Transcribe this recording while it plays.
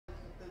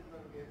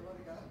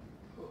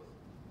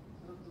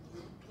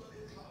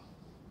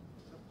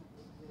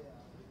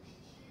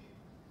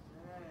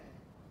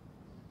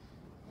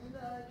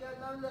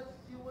Now let's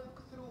see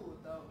walk through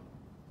though.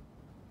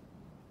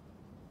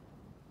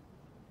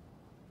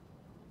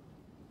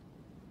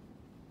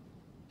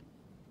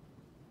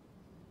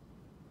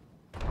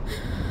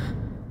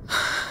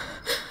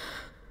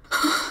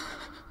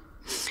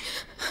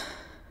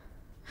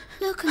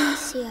 Look,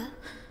 Amicia.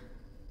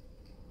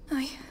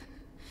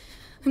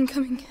 I'm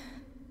coming.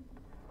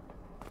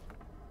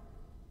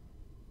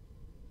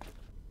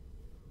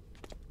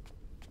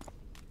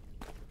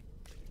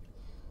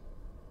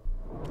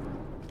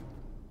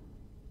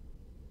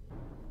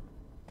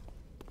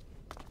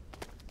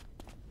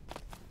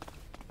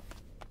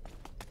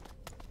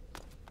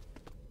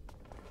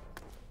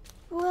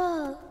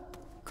 Whoa.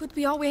 Could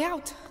be our way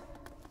out.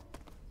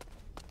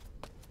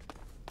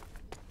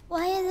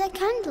 Why are there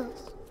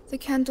candles? The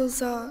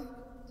candles are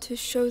to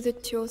show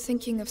that you're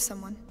thinking of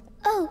someone.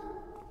 Oh,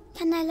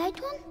 can I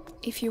light one?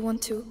 If you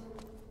want to.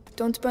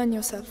 Don't burn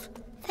yourself.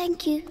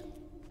 Thank you.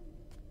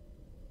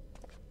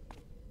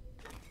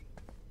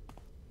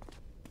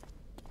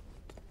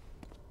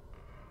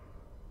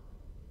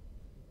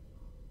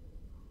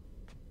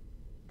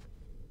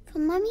 For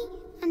Mummy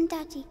and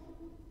Daddy.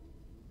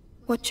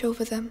 Watch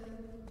over them.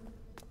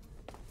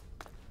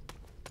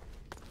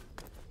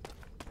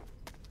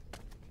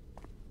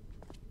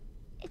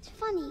 It's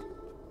funny,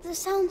 the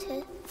sound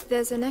here.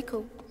 There's an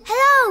echo.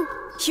 Hello!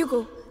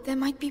 Hugo, there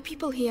might be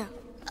people here.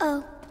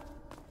 Oh.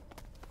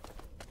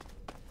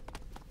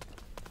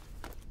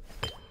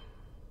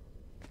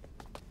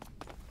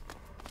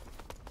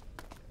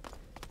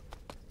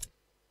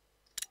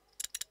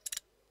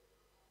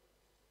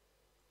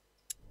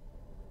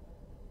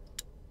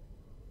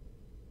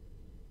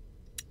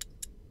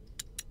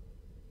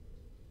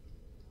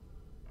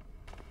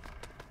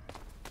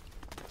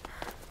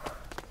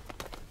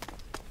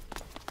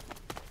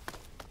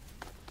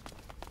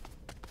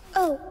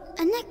 Oh,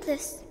 a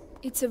necklace.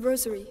 It's a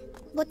rosary.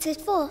 What's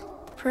it for?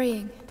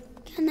 Praying.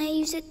 Can I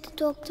use it to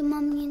talk to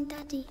Mummy and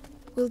Daddy?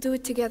 We'll do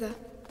it together.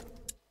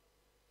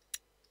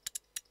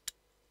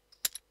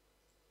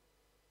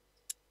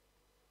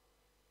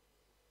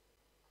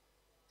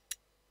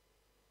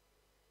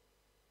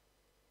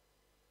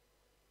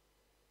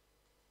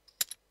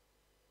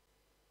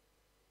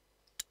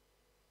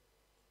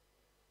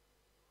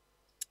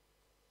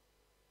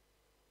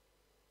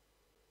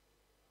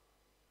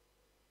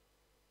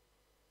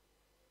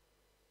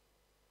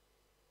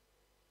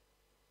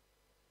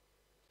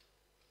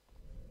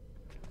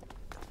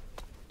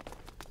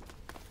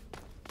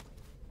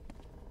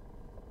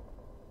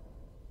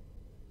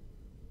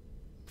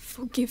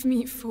 Forgive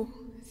me for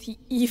the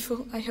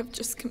evil I have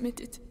just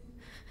committed.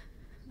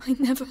 I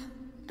never...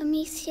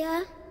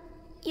 Amicia,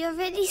 you're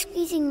really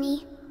squeezing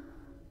me.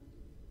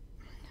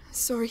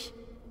 Sorry.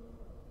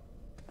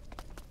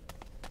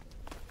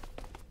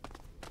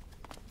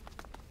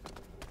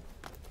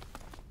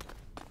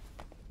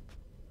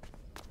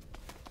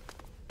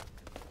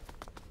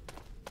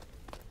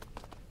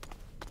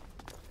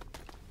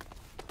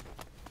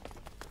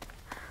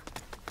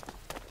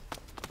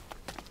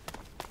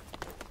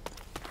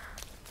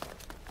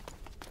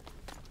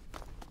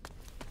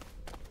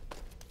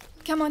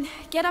 Come on,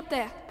 get up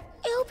there.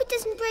 I hope it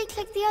doesn't break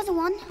like the other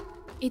one.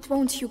 It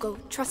won't, Hugo.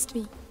 Trust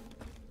me.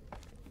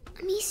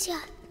 Amicia,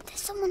 there's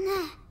someone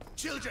there.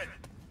 Children,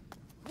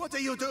 what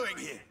are you doing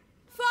here?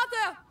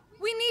 Father,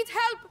 we need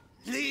help.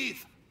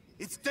 Leave!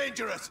 It's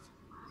dangerous.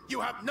 You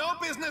have no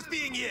business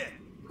being here.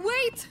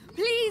 Wait,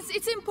 please.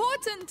 It's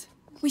important.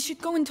 We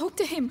should go and talk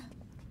to him.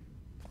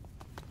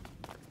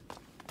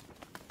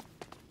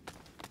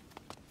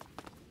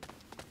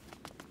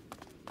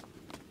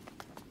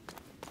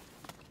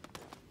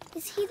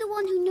 Is he the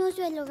one who knows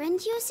where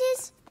Laurentius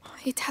is?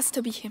 It has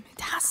to be him.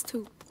 It has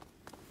to.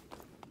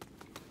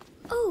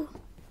 Oh,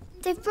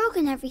 they've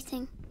broken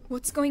everything.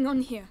 What's going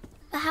on here?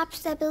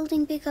 Perhaps they're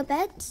building bigger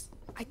beds?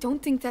 I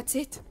don't think that's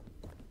it.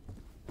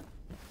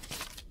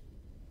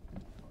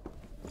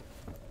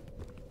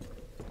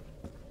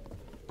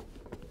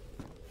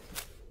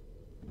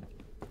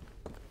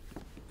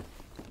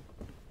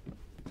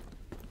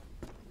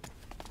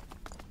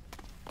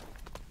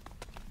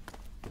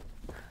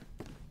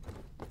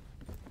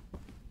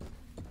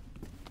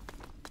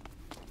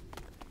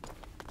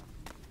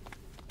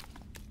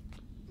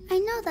 I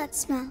know that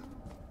smell.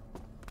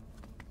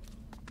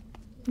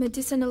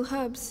 Medicinal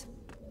herbs.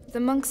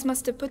 The monks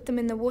must have put them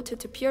in the water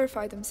to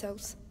purify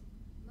themselves.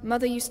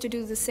 Mother used to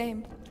do the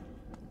same.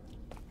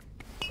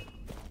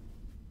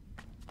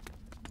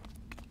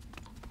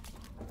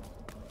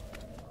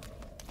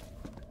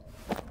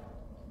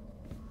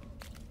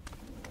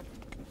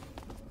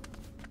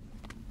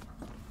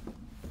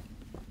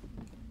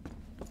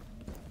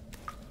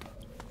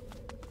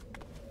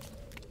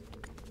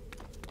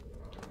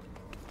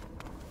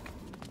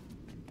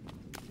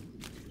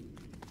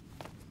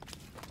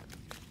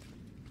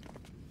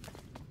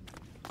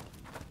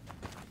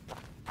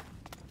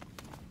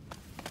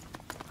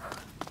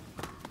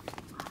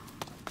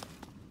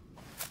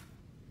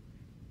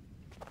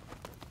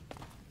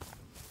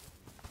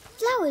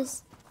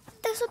 Flowers.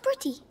 They're so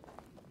pretty.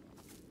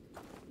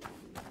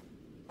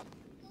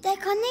 They're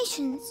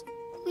carnations.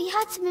 We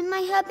had some in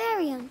my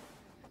herbarium,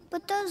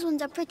 but those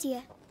ones are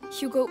prettier.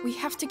 Hugo, we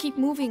have to keep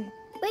moving.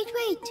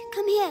 Wait,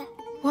 come here.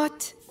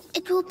 What?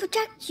 It will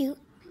protect you,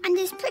 and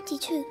is pretty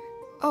too.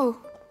 Oh.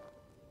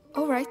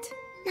 All right.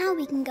 Now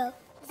we can go.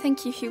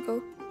 Thank you,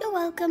 Hugo. You're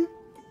welcome.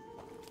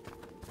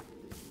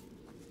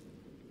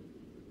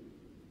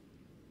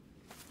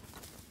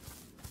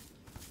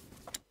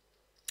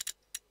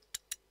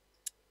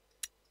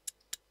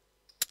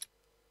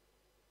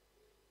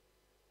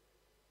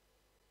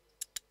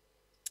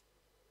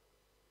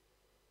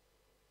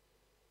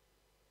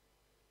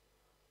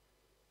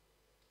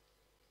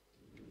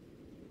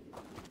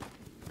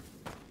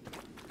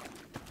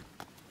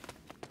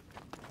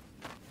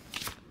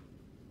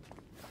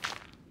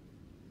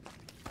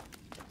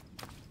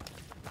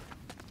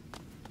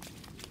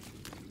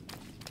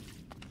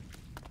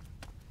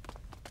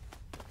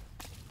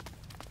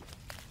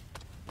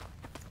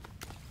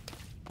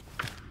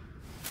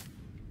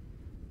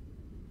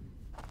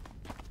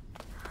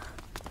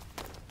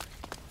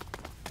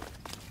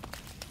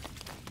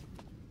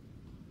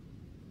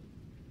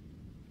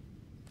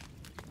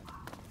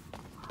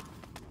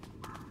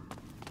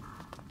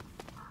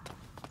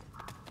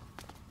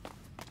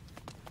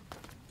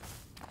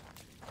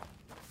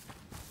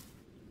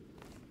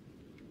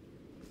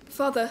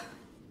 Father.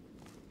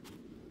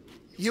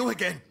 You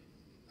again.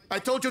 I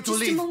told you to Just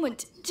leave. a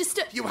moment. Just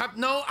a... You have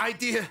no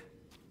idea.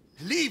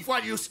 Leave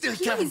while you still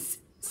can. Please!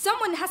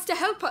 Someone has to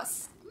help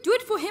us. Do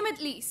it for him at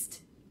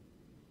least.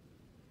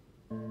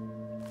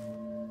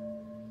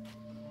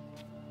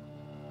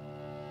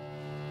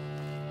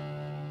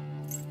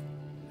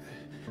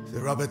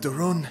 The Robert de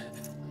Rune,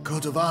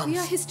 coat of arms. We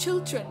are his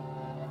children.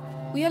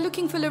 We are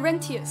looking for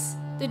Laurentius,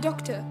 the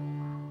doctor.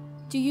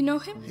 Do you know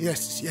him?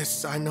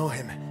 Yes, I know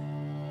him.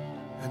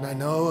 And I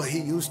know he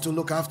used to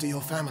look after your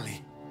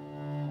family.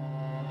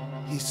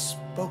 He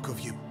spoke of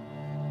you.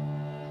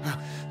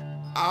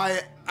 I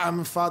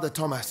am Father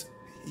Thomas.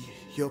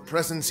 Your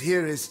presence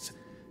here is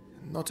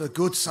not a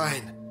good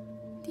sign.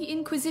 The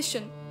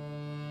Inquisition.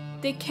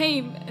 They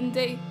came and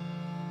they...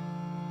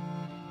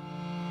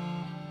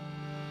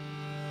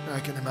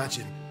 I can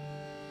imagine.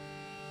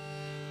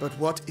 But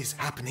what is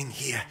happening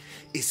here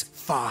is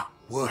far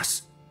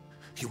worse.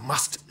 You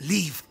must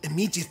leave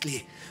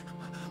immediately,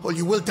 or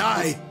you will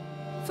die.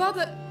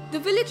 Father, the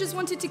villagers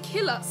wanted to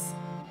kill us.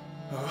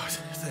 Oh,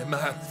 they're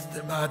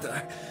mad.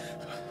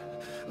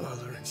 Oh,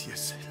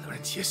 Laurentius.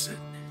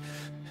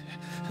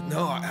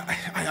 No,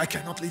 I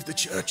cannot leave the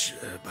church,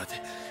 but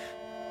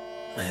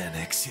an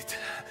exit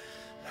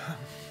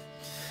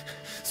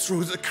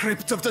through the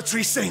crypt of the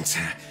Three Saints.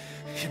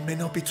 It may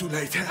not be too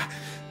late.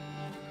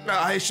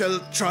 I shall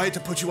try to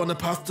put you on the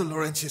path to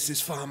Laurentius's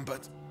farm,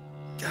 but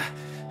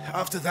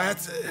after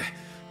that,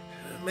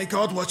 may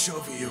God watch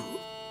over you.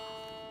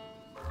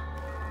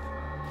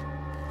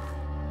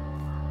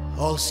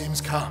 All seems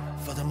calm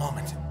for the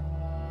moment.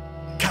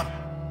 Come.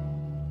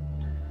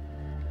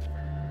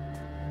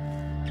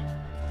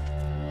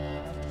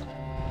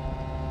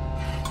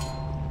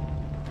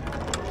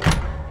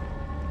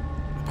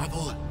 Above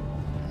all,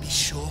 be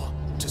sure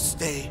to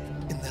stay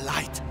in the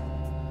light.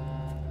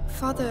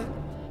 Father,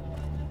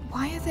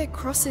 why are there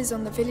crosses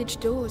on the village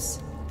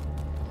doors?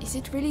 Is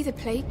it really the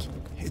plague?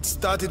 It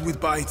started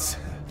with bites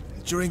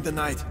during the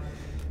night.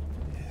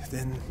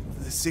 Then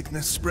the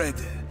sickness spread.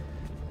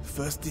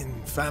 First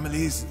in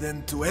families,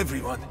 then to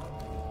everyone.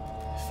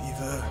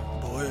 Fever,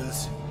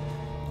 boils.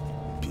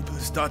 People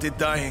started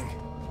dying.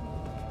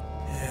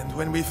 And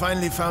when we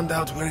finally found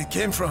out where it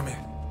came from, it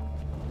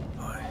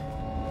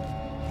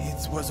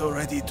was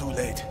already too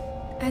late.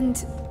 And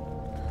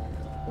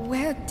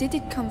where did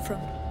it come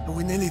from?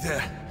 We're nearly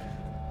there.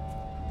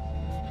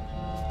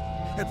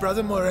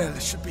 Brother Morel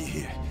should be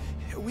here.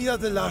 We are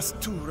the last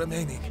two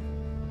remaining.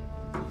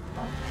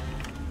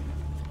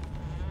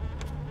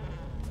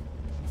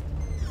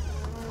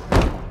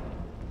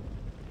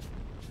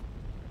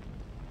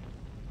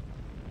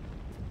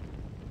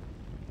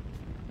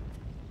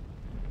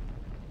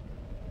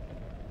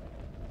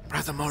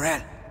 Brother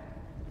Morel.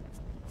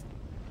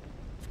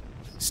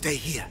 Stay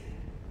here.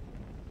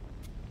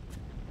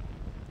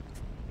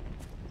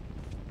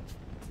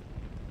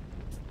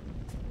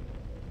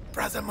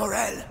 Brother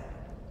Morel.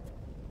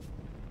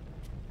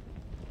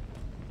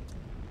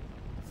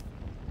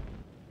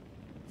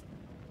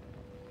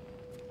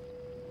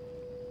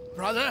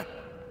 Brother?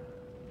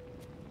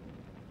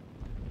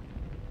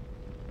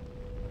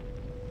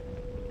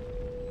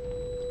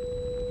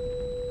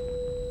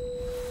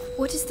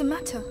 What is the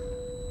matter?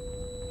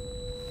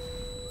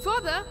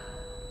 Father?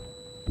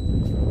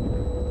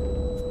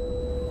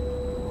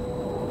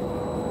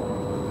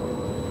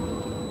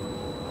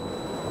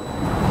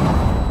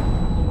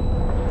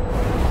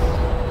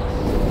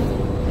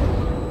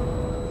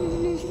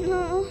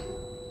 No.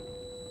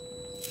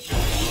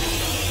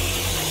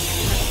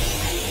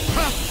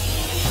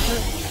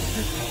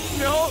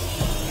 No!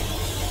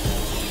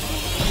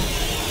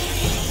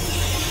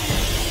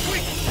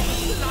 Quick!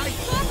 The light!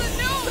 Father,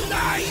 no! The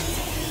light!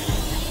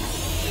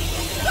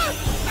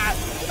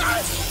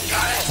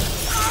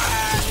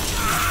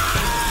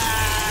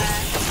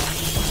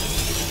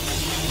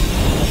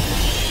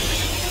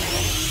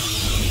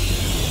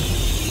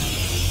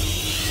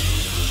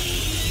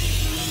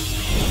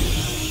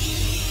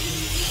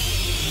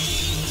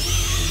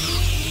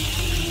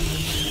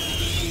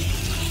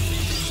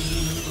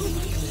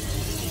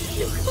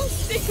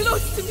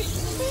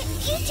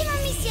 ate him,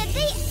 Amicia!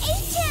 They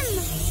ate him!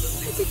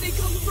 Where did they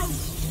come from?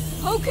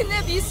 How can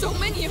there be so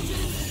many of them?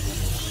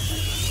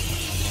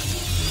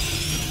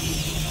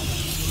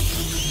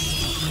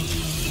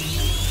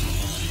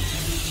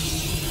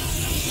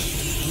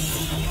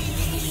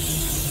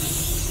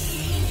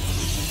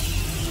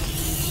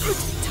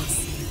 Protect us!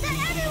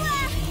 They're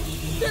everywhere!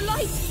 The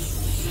light!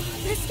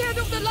 They're scared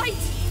of the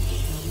light!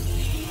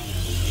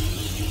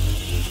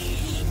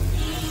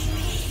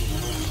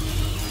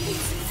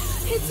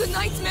 It's a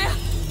nightmare!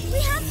 We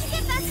have to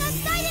get back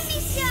outside,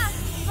 Amicia!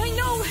 I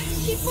know!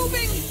 Keep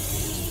moving!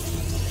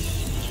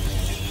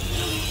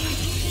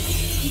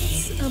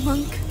 It's a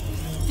monk.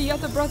 The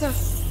other brother.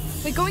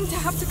 We're going to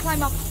have to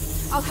climb up.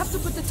 I'll have to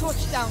put the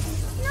torch down.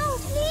 No,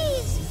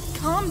 please!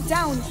 Calm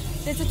down.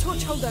 There's a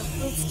torch holder.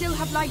 We'll still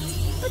have light.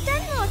 But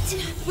then what?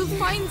 We'll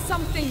find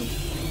something.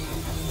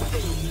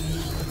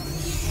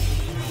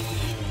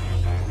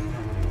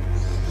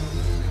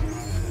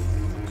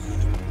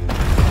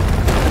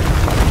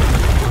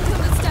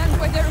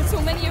 There are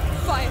so many of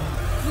fire.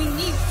 We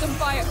need some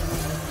fire.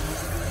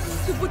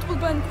 The wood will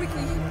burn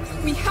quickly.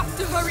 We have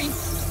to hurry.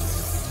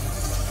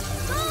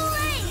 Go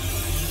away!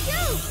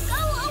 You!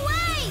 Go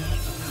away!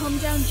 Calm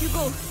down,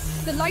 Hugo.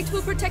 The light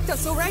will protect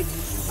us, all right?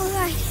 All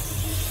right.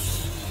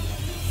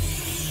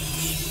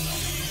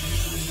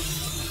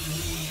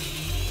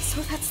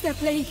 So that's their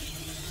plague.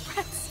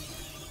 Rats.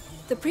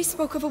 The priest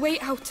spoke of a way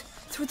out,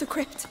 through the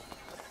crypt.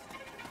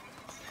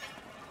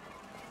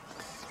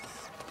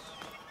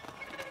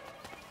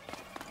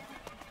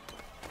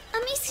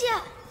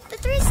 Amicia! The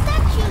 3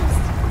 statues!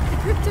 The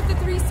crypt of the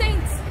 3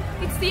 saints.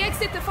 It's the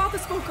exit the father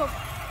spoke of.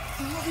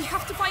 Oh, we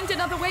have to find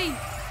another way.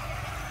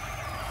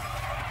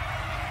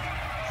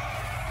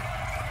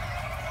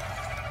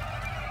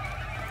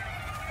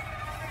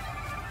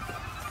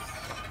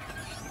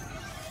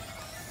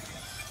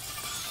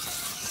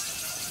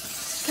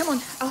 Come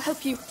on, I'll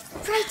help you.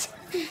 Right.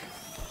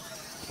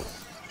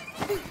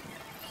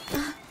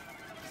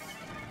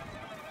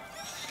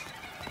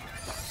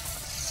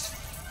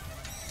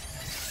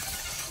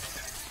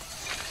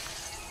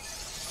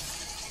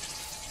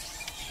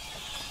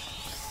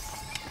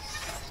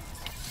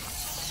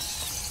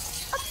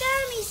 Up there,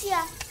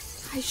 Amicia.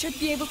 I should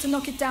be able to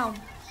knock it down.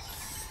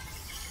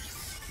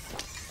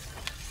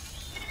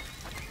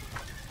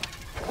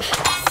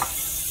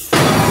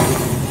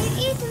 They've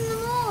eaten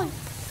them all.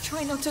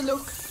 Try not to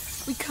look.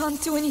 We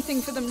can't do anything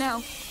for them now.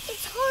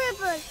 It's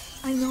horrible.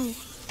 I know.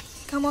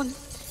 Come on.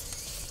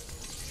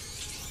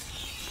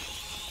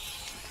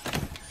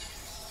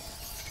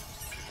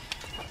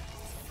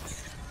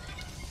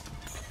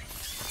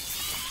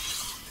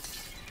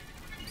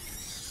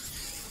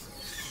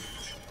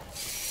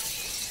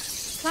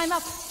 Climb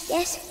up.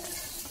 Yes.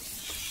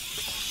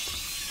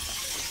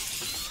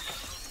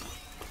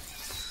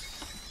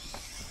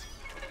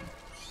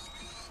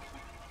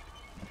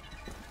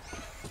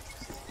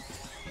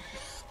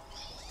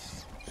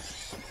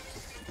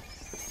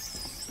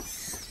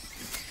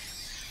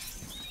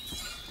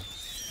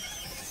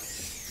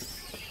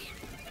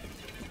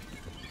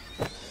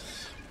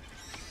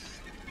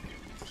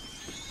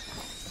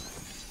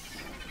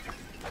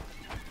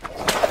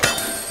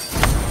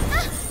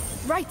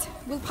 Right.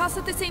 We'll pass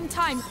at the same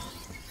time.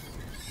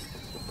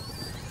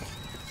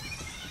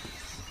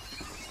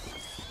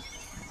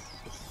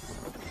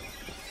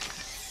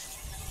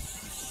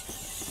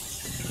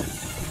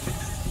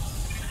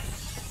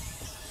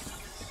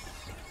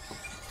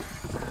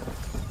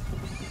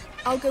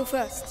 I'll go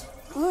first.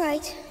 All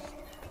right.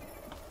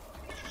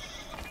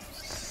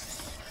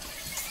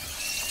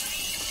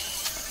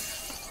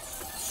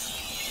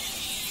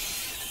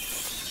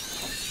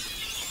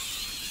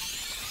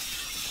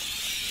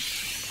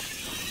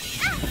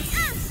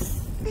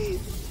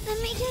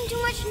 They're making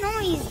too much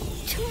noise.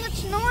 Too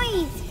much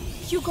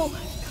noise. Hugo,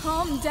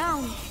 calm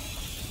down.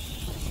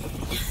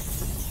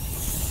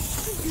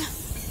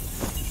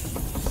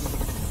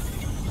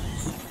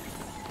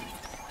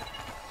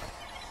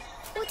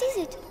 What is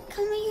it?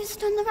 Can we use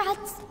it on the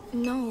rats?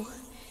 No.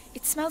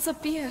 It smells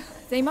of beer.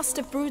 They must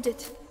have brewed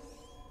it.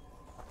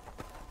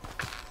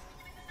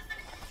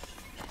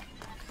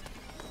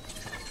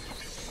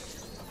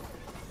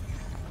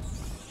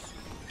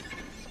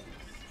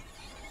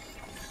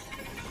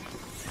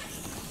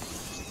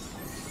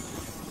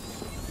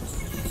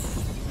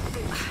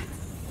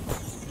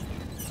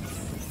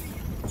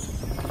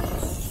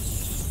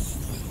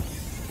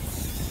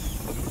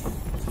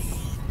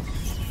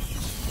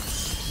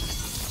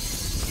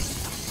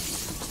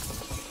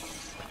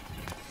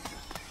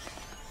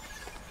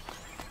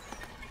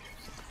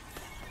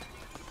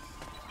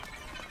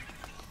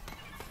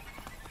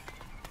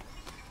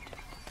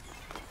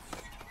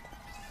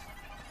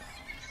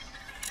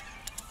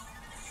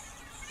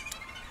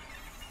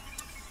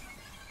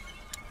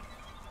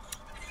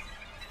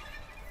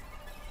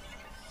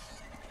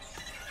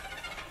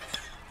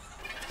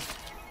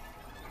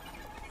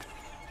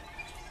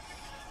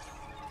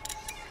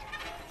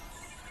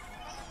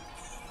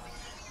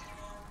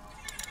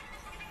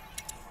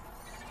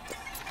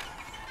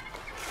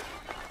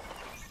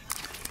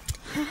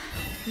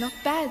 Not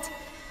bad.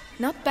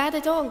 Not bad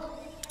at all.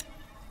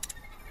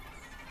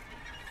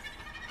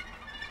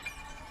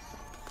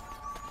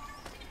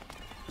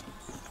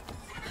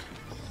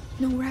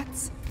 No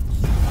rats.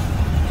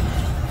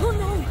 Oh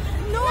no!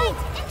 No! Light!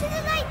 Into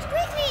the light!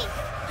 Quickly!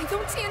 I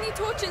don't see any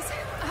torches.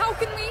 How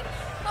can we...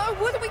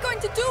 what are we going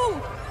to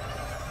do?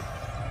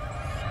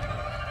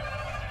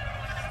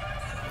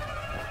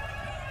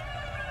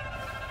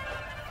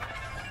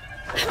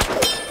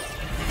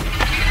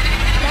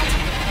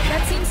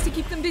 That seems to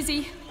keep them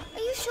busy. Are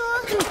you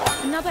sure?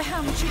 Another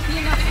ham should be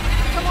enough.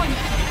 Come on.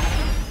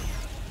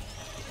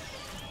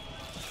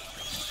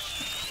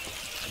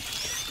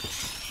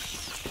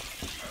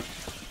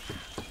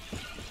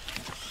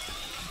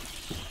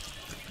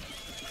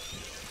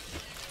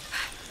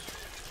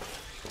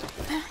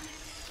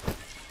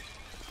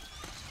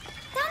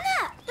 Down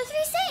there! The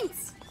Three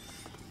Saints!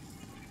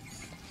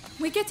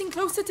 We're getting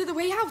closer to the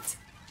way out.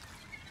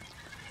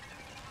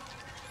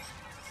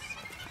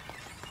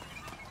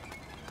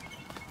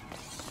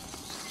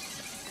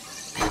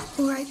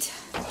 All right,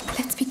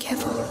 let's be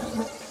careful.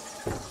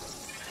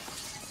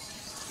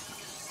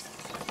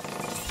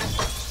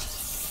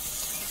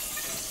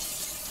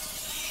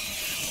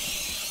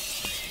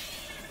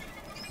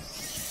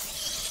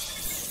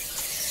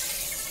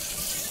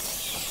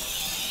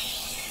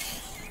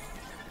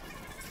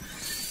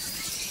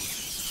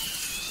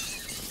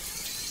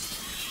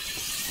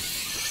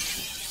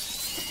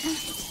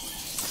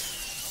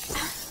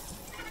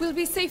 We'll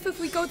be safe if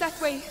we go that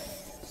way.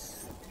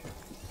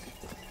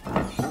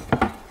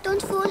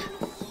 Don't fall.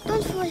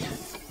 Don't fall.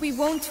 We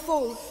won't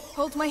fall.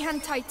 Hold my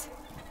hand tight.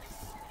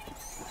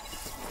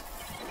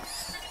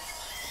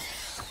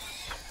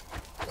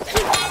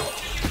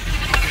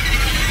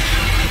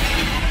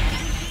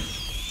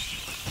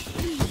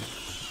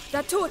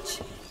 That torch.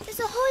 There's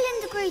a hole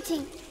in the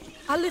grating.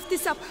 I'll lift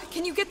this up.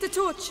 Can you get the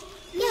torch?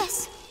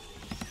 Yes.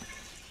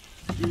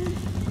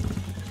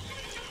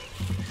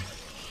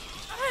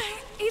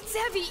 It's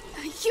heavy.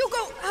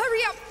 Hugo,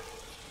 hurry up.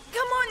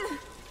 Come on.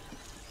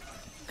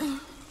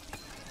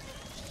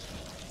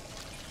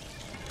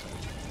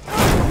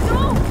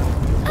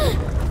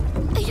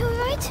 Are you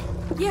alright?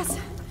 Yes.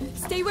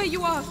 Stay where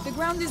you are. The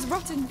ground is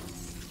rotten.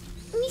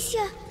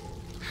 Amicia,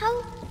 how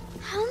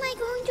am I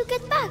going to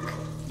get back?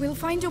 We'll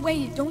find a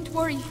way. Don't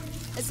worry.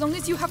 As long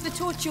as you have the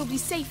torch, you'll be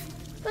safe.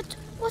 But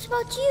what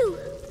about you?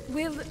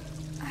 We'll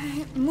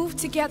move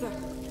together.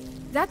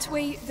 That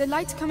way, the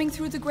light coming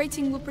through the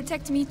grating will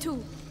protect me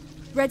too.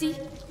 Ready?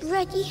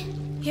 Ready?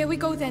 Here we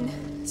go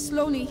then.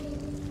 Slowly.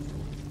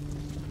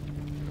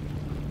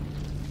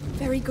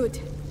 Very good.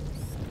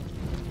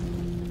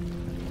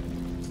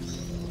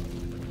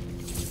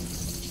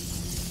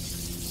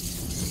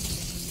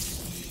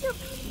 Look,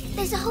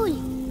 there's a hole.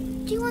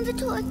 Do you want the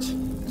torch?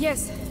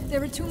 Yes,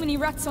 there are too many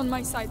rats on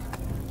my side.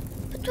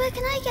 But where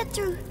can I get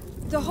through?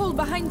 The hole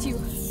behind you.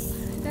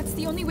 That's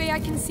the only way I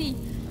can see.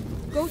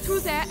 Go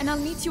through there and I'll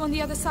meet you on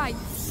the other side.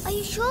 Are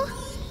you sure?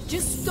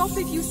 Just stop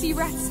if you see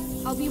rats.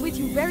 I'll be with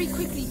you very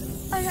quickly.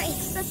 Alright,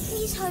 but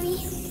please hurry.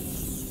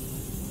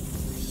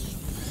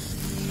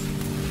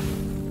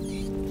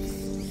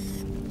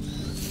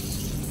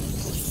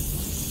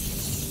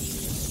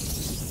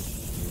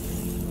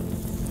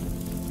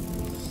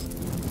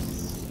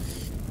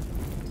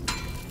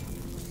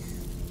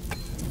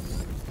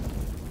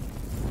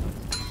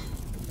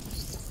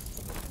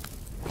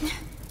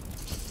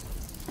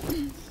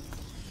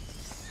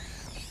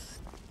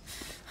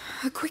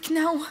 Quick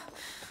now.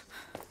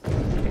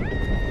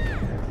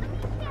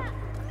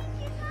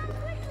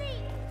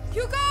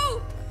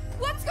 Hugo!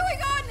 What's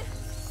going on?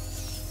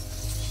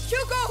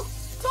 Hugo!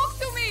 Talk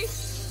to me!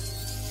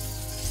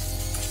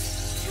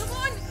 Come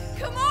on!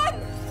 Come on!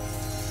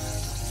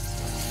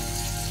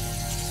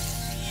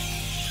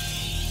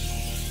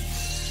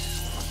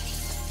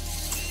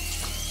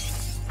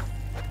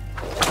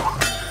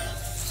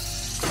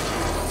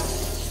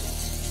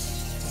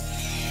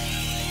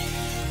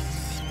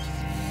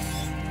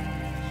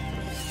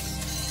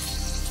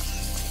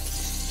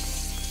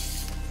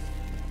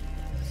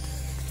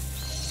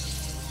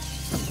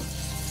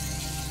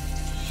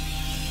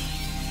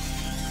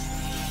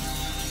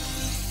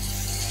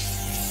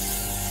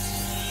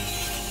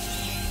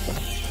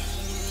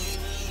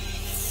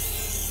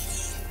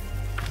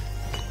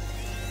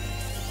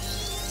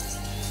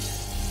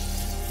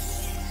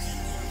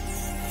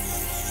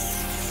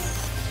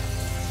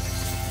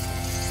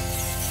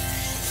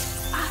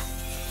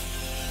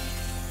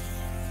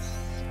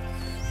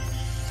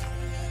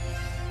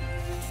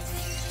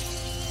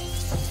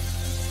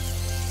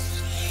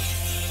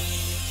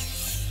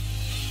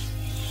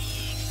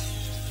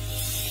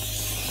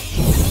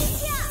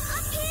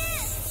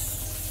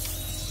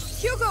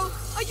 Hugo,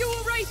 are you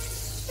all right?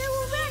 There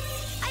were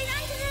rats. I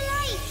ran to the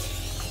light.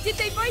 Did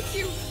they bite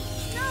you?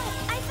 No,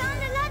 I found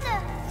a ladder,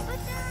 but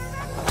there are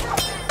rats down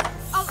there.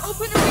 I'll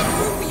open a way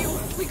through for you.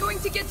 We're going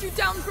to get you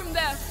down from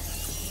there.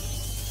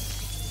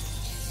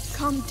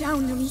 Calm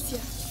down, Amicia.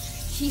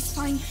 He's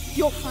fine.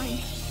 You're fine.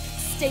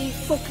 Stay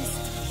focused.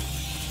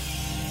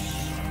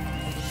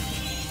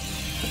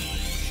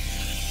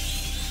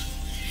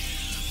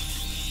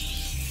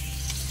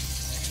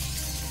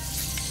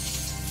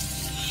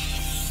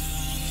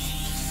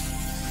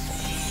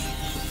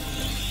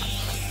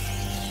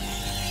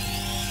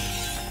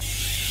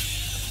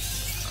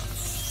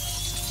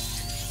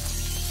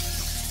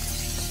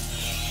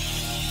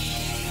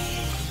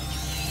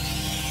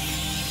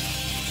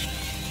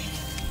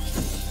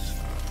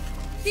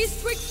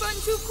 These twigs burn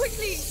too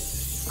quickly.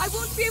 I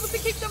won't be able to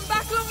keep them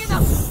back long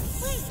enough.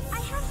 Wait, I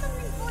have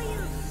something for you.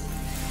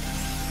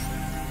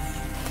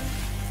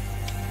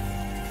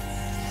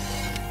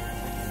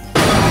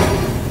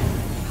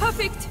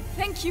 Perfect.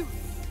 Thank you.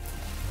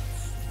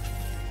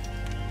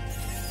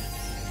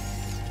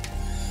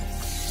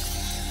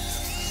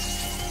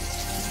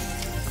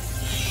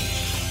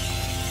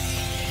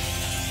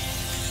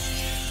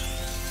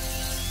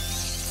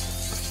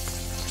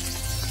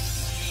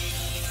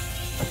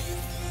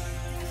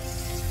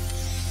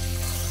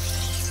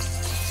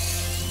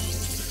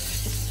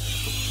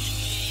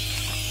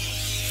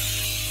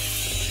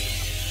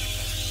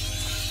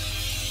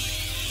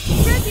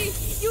 Ready?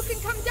 You can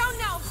come down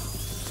now.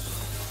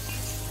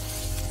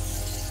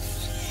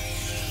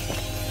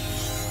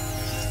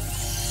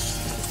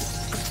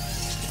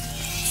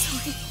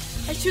 Sorry,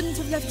 I shouldn't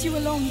have left you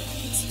alone.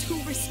 It's too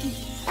risky.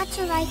 That's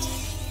all right.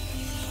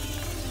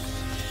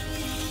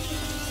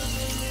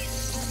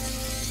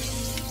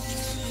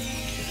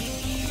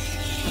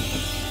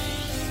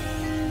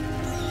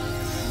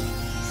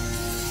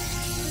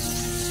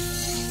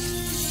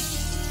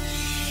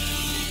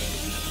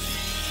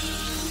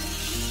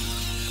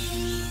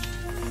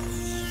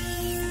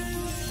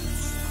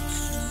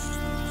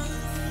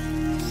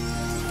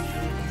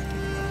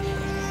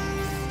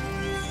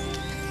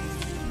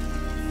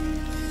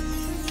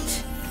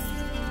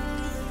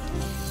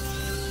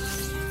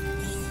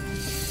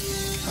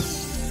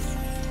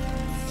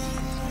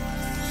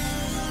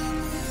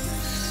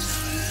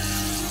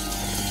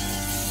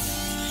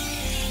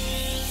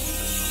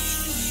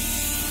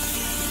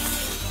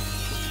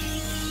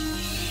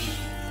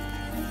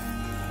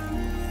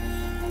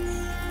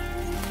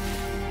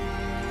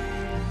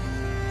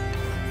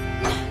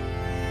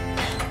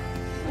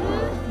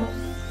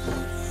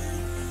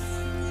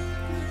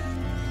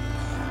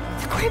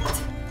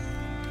 Crypt!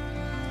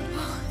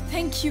 Oh,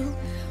 thank you.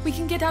 We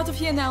can get out of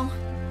here now.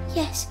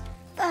 Yes,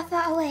 far,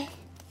 far away.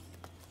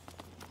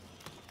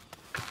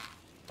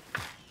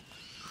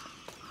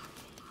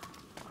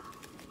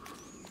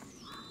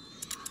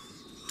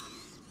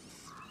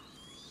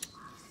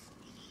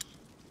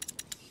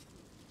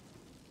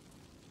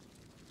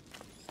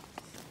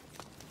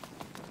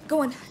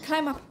 Go on,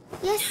 climb up.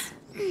 Yes.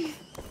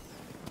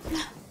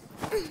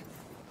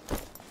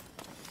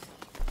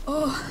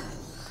 Oh,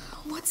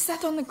 what's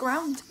that on the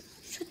ground?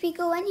 Should we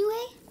go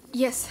anyway?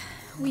 Yes,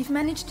 we've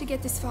managed to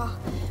get this far.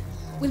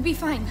 We'll be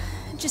fine.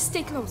 Just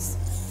stay close.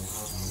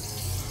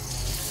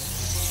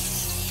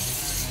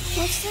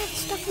 What's that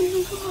stuff on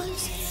the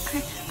walls?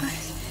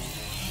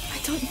 I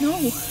don't know.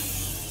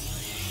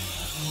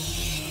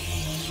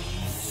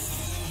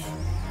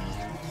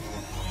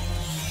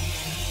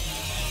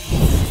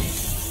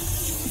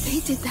 They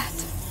did that.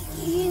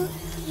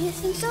 You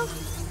think so?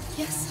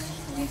 Yes,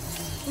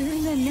 we're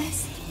in their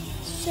nest.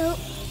 So,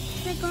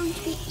 they're going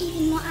to be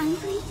even more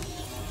angry?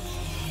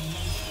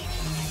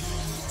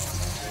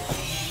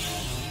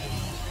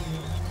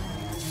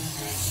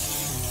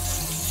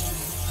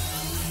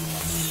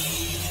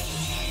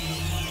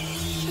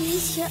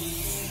 Alicia,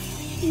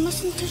 you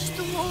mustn't touch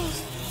the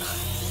walls.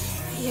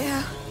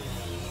 Yeah,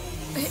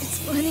 it's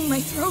burning my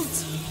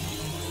throat.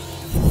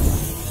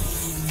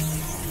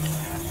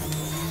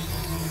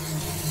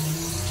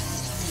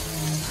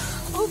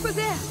 Over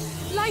there!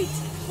 Light!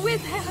 We're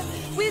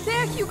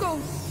there, Hugo!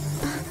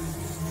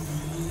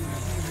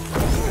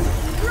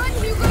 Run,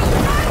 Hugo!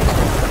 Run!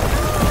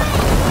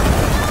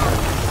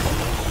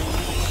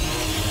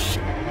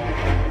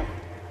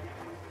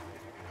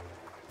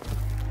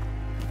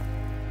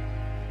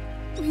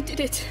 We did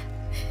it.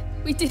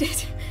 We did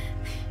it.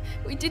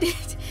 We did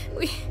it.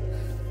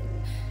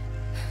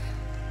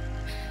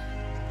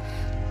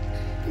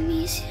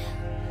 Amicia,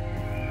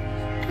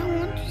 I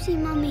want to see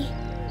Mommy.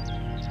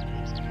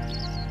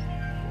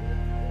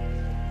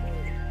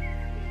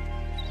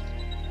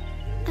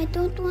 I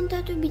don't want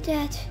her to be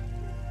dead.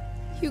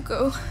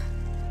 Hugo.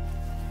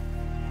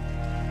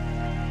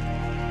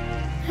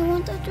 I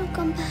want her to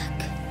come back.